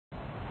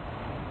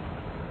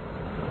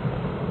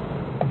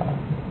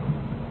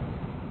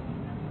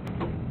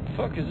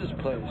fuck is this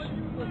place?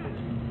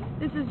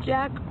 This is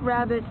Jack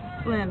Rabbit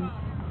Slim.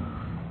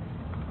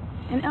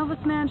 An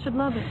Elvis man should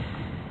love it.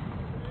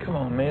 Come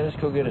on, man, let's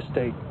go get a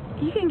steak.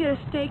 You can get a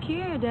steak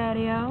here,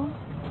 Daddy-O.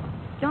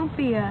 Don't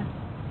be a...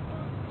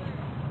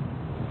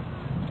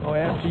 Oh,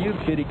 after you,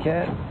 kitty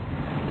cat.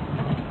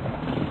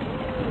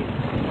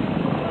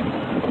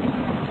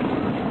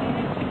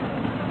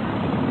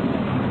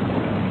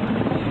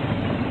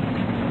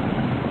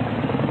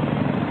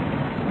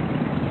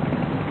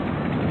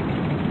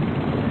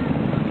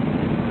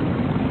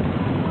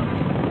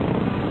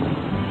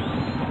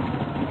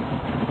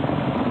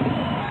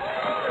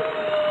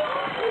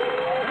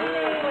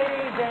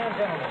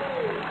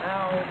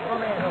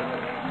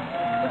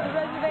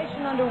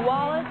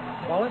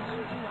 Wallace?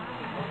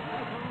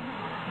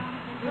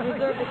 You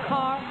reserved a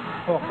car?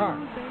 Oh, a car.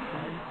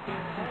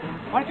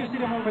 Why don't you see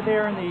them over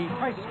there in the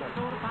price store?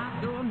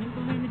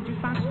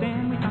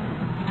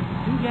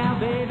 Yeah,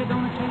 baby,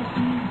 gonna taste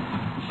me.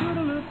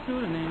 Shoulda looked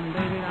good and then,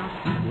 baby, I'll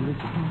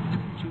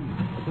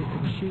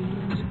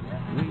shoes.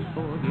 Wait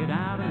for get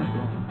out on the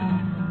floor.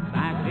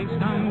 5-6,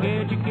 come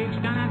get your kicks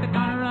down at the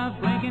corner of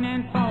Lincoln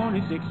and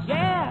 46.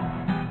 Yeah!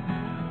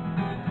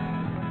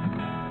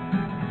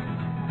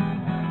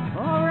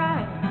 All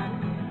right.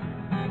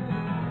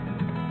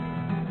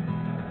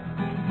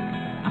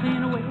 I've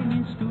been waiting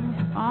in school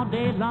all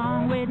day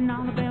long, waiting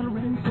on the bell to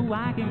ring so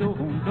I can go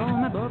home. Throw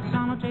my books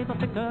on the table,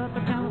 pick up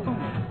the telephone.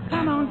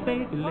 Come on,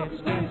 baby, let's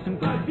get some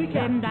good.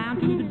 Heading down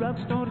to the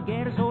drugstore to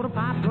get a soda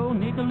pop, throw a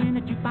nickel in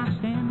the jukebox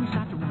stand, we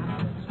start to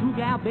rock. Screw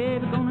gal,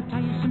 baby, gonna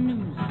tell you some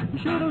news. You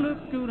shoulda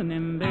looked good and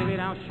then, baby,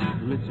 I'll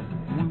shoot. It's a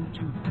 1,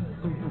 2,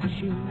 4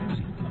 shoes.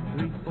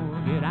 3, 4,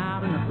 get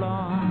out on the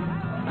floor.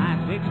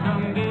 5, 6,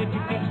 come get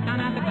your kicks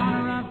down at the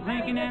corner of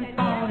Lincoln and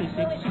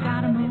 46. You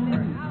gotta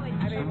move.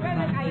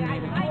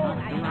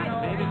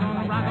 Baby,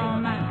 gonna rock all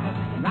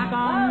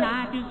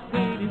night, just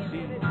wait and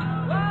see.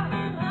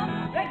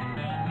 Thank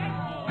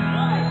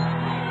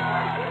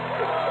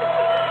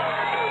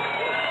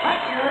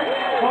you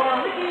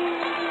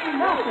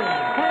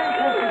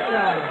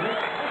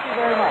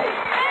very much.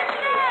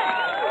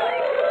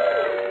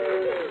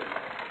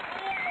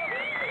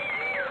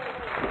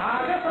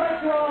 Just to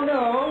let you all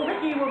know,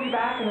 Ricky will be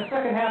back in the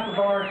second half of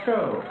our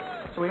show.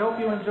 So we hope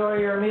you enjoy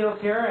your meals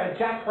here at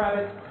Jack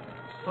Rabbit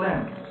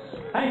Slim's.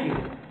 Thank you.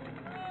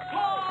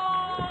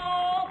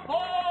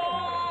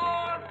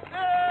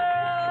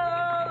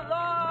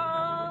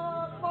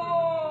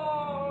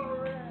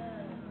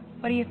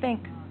 What do you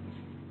think?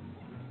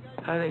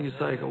 I think it's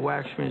like a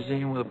wax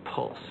museum with a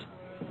pulse.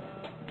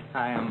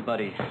 Hi, I'm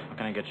Buddy. What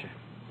can I get you?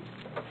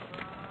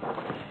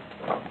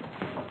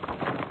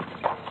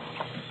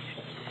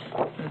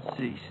 Let's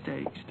see,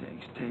 steak.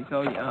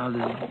 Oh, yeah,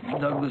 the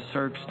Douglas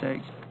Sirk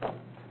steaks.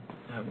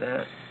 Have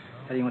that.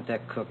 How do you want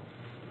that cooked?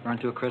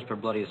 Burnt to a crisp or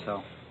bloody as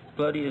hell?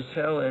 Bloody as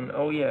hell, and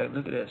oh, yeah,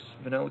 look at this.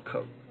 Vanilla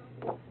Coke.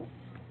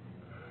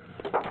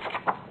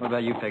 What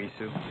about you, Peggy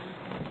Sue?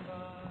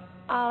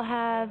 I'll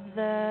have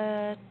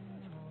the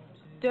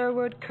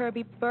Durward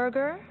Kirby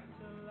burger,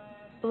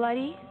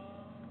 bloody,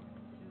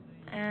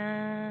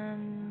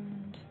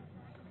 and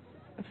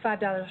a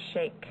 $5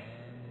 shake.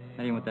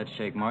 How do you want that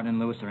shake? Martin and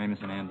Lewis or Amos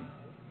and Andy?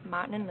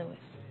 Martin and Lewis.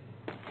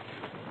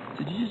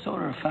 Did you just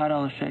order a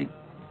 $5 shake?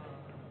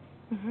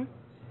 Mm-hmm.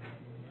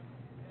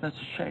 That's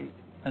a shake.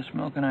 That's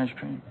milk and ice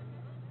cream.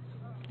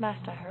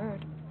 Last I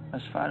heard.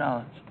 That's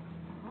 $5.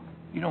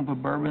 You don't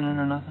put bourbon in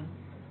or nothing?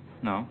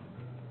 No.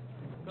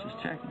 Just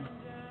checking.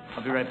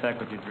 I'll be right back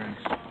with your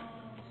drinks.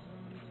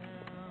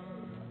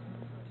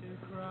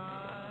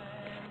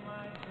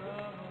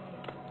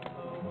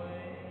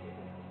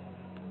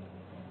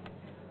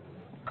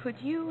 Could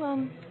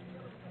you,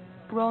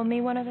 roll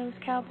me one of those,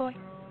 cowboy?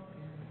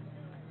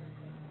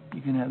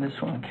 You can have this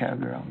one,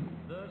 cowgirl.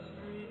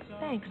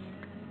 Thanks.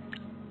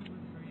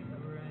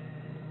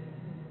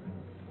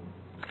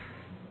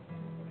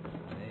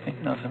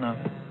 Ain't nothing of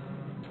it.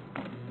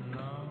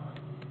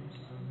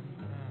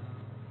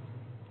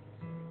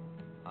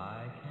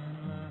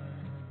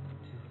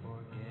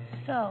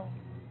 So,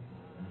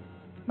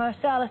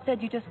 Marsala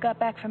said you just got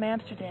back from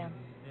Amsterdam.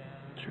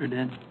 Sure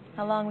did.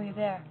 How long were you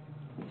there?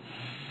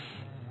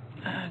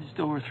 Just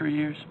over 3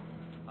 years.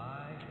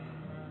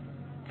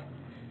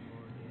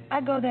 I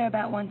go there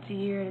about once a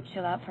year to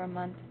chill out for a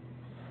month.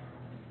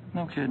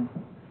 No kidding.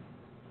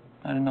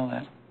 I didn't know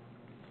that.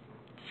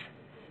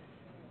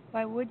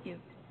 Why would you?